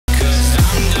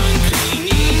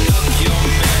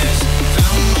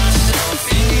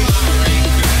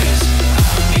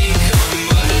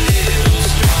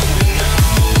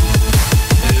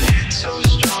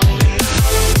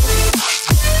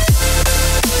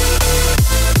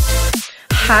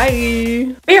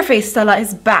Hi! Bareface Stella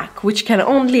is back, which can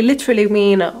only literally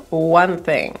mean one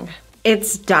thing.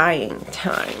 It's dyeing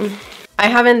time. I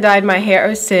haven't dyed my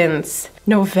hair since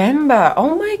November.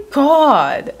 Oh my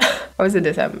god! Or was it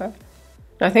December?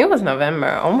 I think it was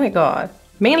November. Oh my god.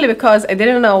 Mainly because I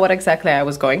didn't know what exactly I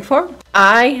was going for.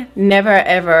 I never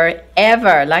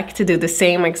ever like to do the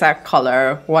same exact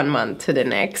color one month to the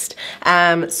next.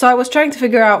 So I was trying to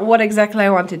figure out what exactly I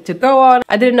wanted to go on.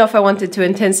 I didn't know if I wanted to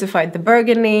intensify the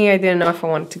burgundy. I didn't know if I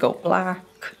wanted to go black.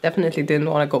 Definitely didn't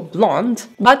want to go blonde.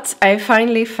 But I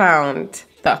finally found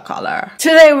the color.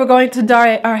 Today we're going to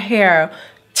dye our hair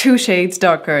 2 shades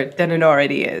darker than it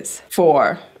already is.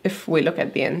 4, if we look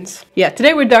at the ends. Yeah,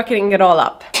 today we're darkening it all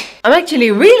up. I'm actually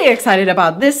really excited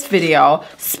about this video,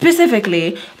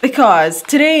 specifically because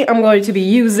today I'm going to be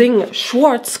using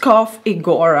Schwarzkopf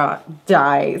Igora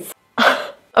dyes.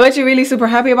 I'm actually really super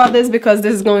happy about this because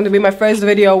this is going to be my first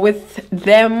video with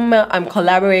them. I'm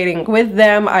collaborating with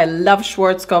them. I love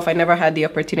Schwarzkopf. I never had the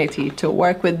opportunity to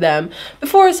work with them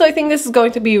before, so I think this is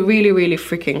going to be really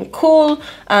freaking cool,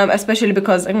 especially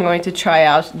because I'm going to try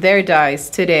out their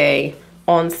dyes today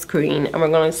on screen and we're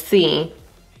going to see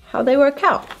how they work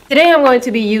out. Today I'm going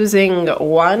to be using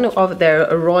one of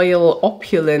their Royal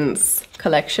Opulence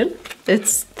collection.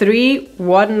 It's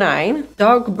 319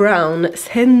 dark brown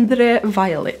Cendré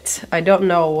violet. I don't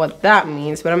know what that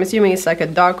means, but I'm assuming it's like a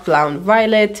dark brown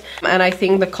violet, and I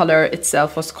think the color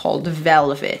itself was called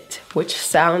velvet, which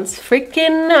sounds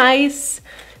freaking nice.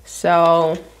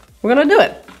 So we're gonna do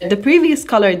it. The previous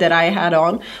color that I had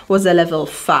on was a level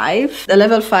 5. The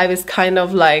level 5 is kind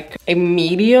of like a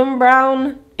medium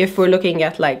brown if we're looking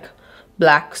at like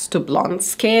blacks to blonde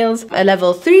scales. A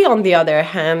level 3 on the other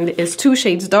hand is 2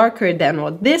 shades darker than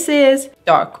what this is,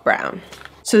 dark brown.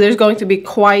 So there's going to be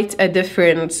quite a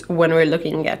difference when we're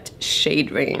looking at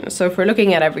shade range. So if we're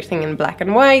looking at everything in black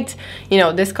and white, you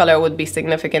know, this color would be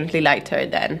significantly lighter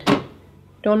than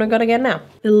the one we're gonna get now.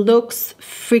 It looks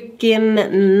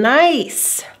freaking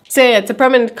nice. So yeah, it's a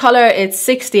permanent color, it's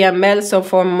 60 ml, so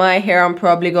for my hair I'm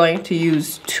probably going to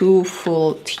use 2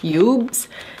 full tubes,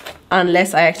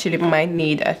 unless I actually might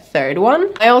need a 3rd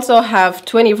one. I also have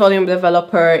 20 volume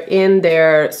developer in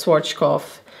their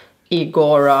Schwarzkopf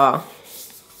Igora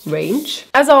range.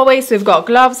 As always, we've got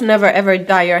gloves. Never ever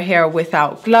dye your hair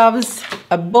without gloves,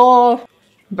 a ball,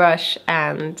 brush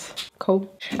and comb,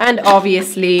 and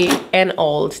obviously an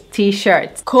old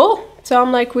t-shirt. Cool. So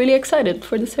I'm like really excited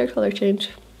for this hair color change.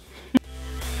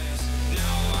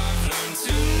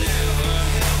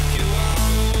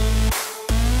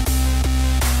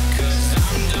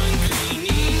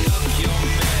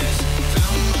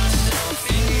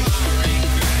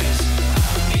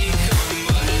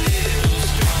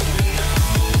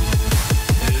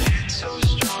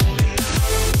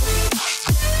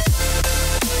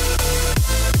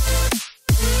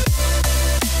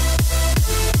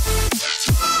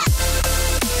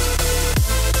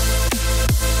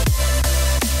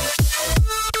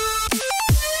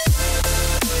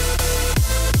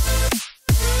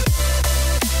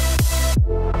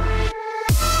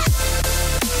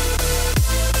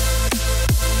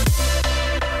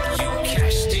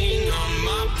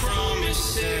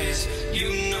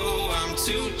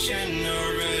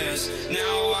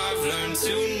 Now I've learned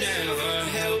to never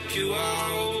help you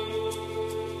out,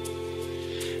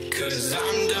 'cause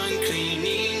I'm done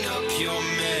cleaning up your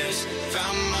mess.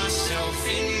 Found myself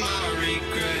in my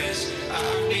regrets.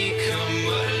 I've become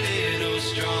a little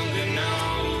stronger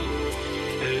now.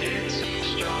 A little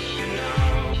stronger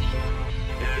now.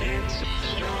 A little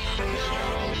stronger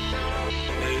now.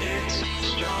 A little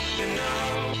stronger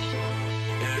now.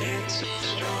 A little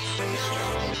stronger now.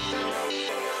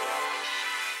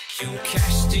 You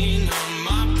cashed in on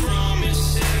my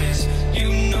promises. You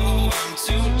know I'm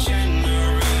too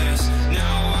generous.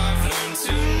 Now I've learned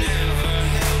to never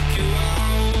help you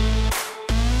out,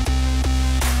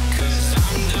 'cause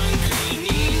I'm done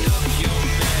cleaning up your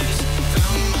mess.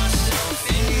 Found myself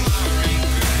in my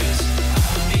regrets.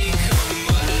 I've become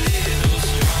a little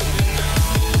stronger now.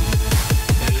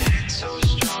 A little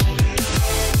stronger now.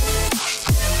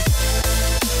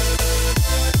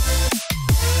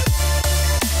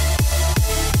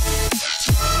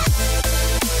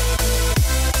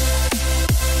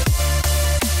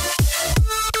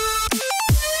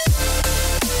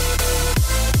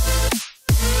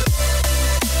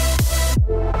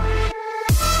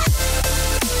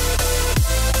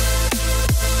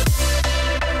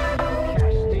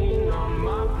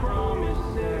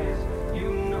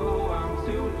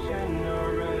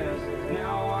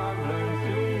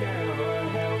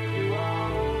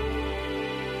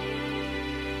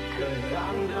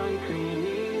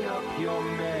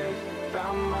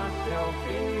 found myself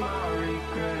in my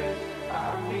regrets.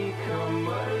 I've become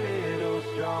a little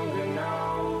stronger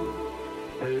now,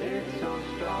 a little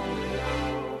stronger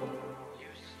now.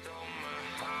 You stole my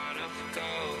heart of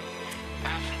gold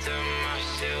after my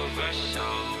silver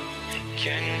soul.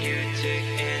 Can you dig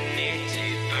any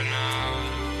deeper now?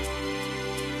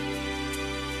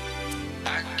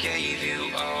 I gave you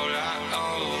all I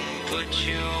own, put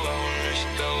you on this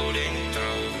golden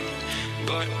throne,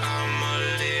 but I'm a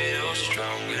little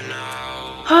stronger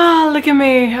now. Ah, look at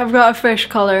me, I've got a fresh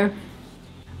color.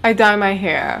 I dye my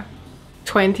hair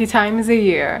 20 times a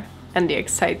year and the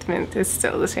excitement is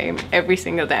still the same every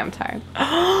single damn time.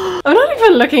 I'm not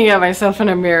even looking at myself in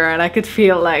a mirror and I could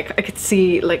feel like, I could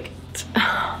see like,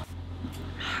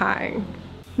 hi.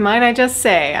 Might I just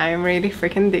say, I'm really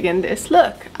freaking digging this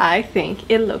look. I think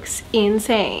it looks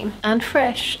insane and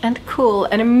fresh and cool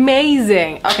and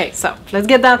amazing. Okay, so let's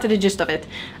get down to the gist of it.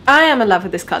 I am in love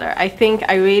with this color. I think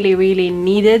I really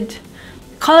needed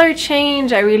color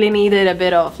change. I really needed a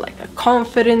bit of like a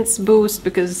confidence boost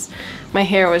because my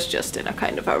hair was just in a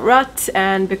kind of a rut,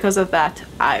 and because of that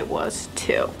I was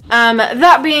too.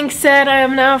 That being said, I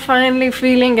am now finally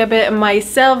feeling a bit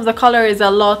myself. The color is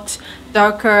a lot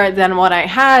darker than what I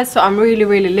had, so I'm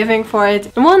really living for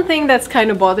it. And one thing that's kind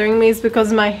of bothering me is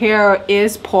because my hair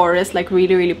is porous, like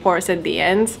really porous at the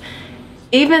ends.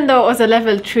 Even though it was a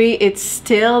level 3, it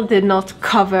still did not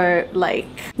cover like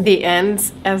the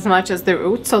ends as much as the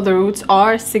roots, so the roots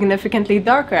are significantly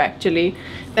darker actually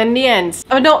than the ends.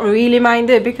 I don't really mind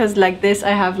it because like this I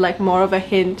have like more of a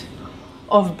hint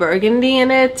of burgundy in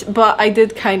it, but I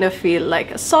did kind of feel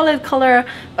like a solid color,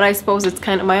 but I suppose it's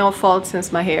kind of my own fault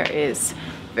since my hair is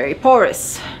very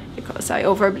porous because I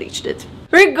over bleached it.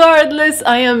 Regardless,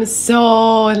 I am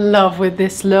so in love with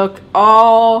this look.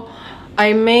 Oh,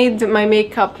 I made my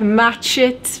makeup match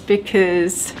it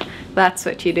because that's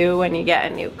what you do when you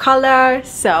get a new color,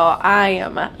 so I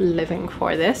am living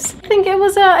for this. I think it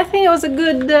was a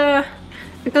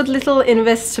good little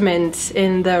investment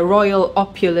in the Royal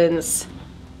Opulence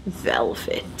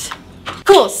velvet.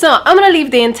 Cool, so I'm gonna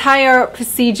leave the entire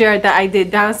procedure that I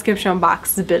did down in the description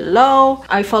box below.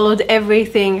 I followed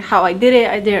everything how I did it.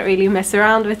 I didn't really mess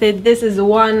around with it. This is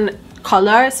one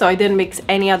color, so I didn't mix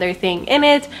any other thing in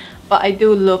it, but I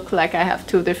do look like I have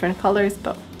two different colors,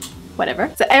 but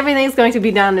whatever. So everything is going to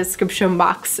be down in the description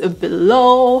box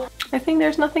below. I think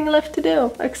there's nothing left to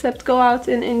do except go out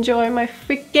and enjoy my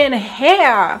freaking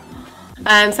hair.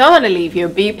 And so I'm gonna leave you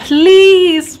be.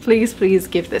 Please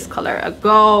give this color a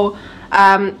go.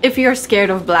 If you're scared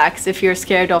of blacks, if you're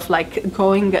scared of like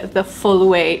going the full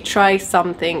way, try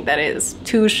something that is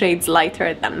 2 shades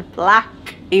lighter than black,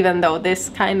 even though this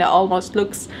kind of almost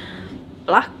looks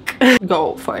black.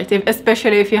 Go for it,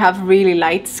 especially if you have really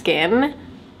light skin.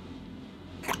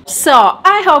 So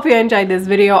I hope you enjoyed this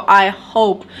video. I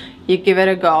hope you give it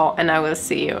a go, and I will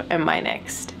see you in my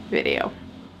next video.